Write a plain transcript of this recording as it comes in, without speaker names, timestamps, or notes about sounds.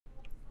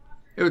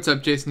Hey, what's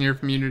up? Jason here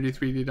from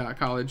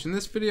Unity3D.College. In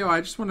this video, I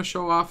just want to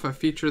show off a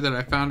feature that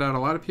I found out a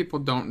lot of people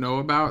don't know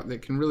about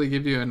that can really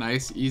give you a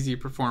nice, easy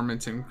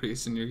performance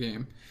increase in your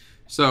game.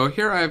 So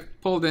here I've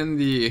pulled in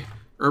the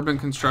Urban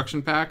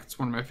Construction Pack. It's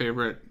one of my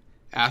favorite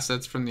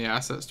assets from the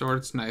asset store.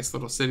 It's a nice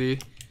little city.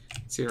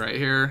 See right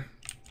here.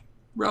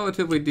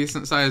 Relatively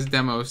decent sized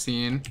demo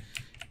scene.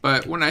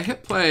 But when I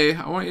hit play,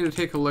 I want you to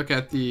take a look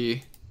at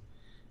the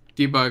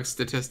debug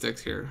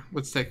statistics here.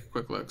 Let's take a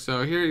quick look.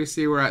 So here you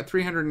see we're at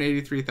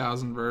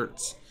 383,000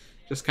 verts,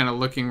 just kind of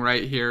looking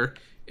right here.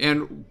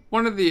 And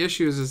one of the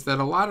issues is that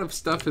a lot of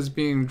stuff is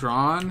being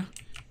drawn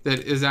that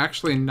is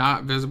actually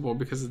not visible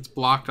because it's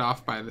blocked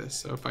off by this.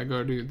 So if I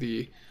go to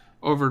the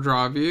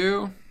Overdraw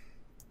view,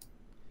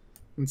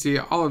 you can see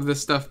all of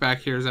this stuff back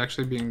here is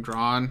actually being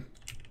drawn.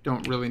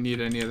 Don't really need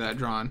any of that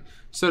drawn.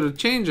 So to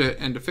change it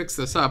and to fix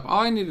this up,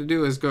 all I need to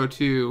do is go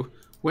to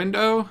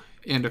Window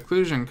and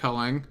Occlusion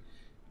Culling,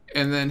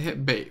 and then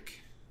hit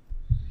bake.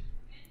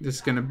 This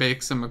is going to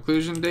bake some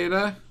occlusion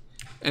data.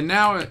 And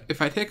now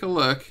if I take a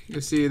look, you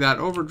see that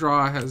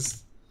overdraw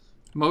has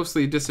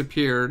mostly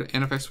disappeared.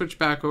 And if I switch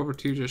back over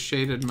to just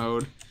shaded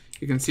mode,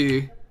 you can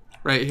see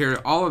right here,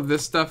 all of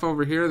this stuff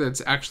over here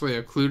that's actually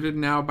occluded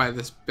now by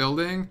this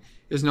building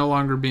is no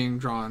longer being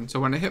drawn. So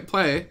when I hit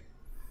play,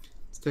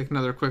 let's take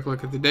another quick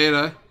look at the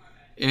data.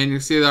 And you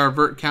see that our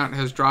vert count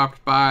has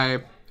dropped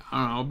by, I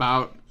don't know,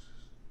 about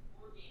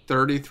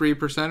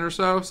 33% or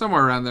so,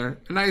 somewhere around there.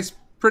 A nice,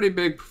 pretty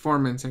big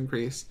performance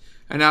increase.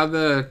 And now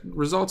the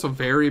results will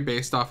vary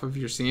based off of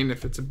your scene.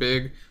 If it's a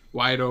big,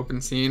 wide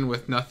open scene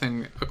with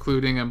nothing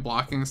occluding and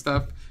blocking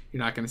stuff,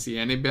 you're not going to see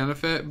any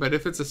benefit. But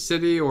if it's a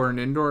city or an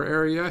indoor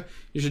area,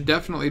 you should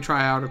definitely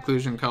try out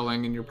occlusion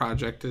culling in your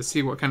project to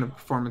see what kind of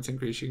performance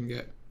increase you can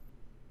get.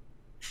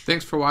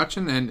 Thanks for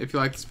watching, and if you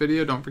like this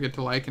video, don't forget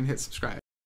to like and hit subscribe.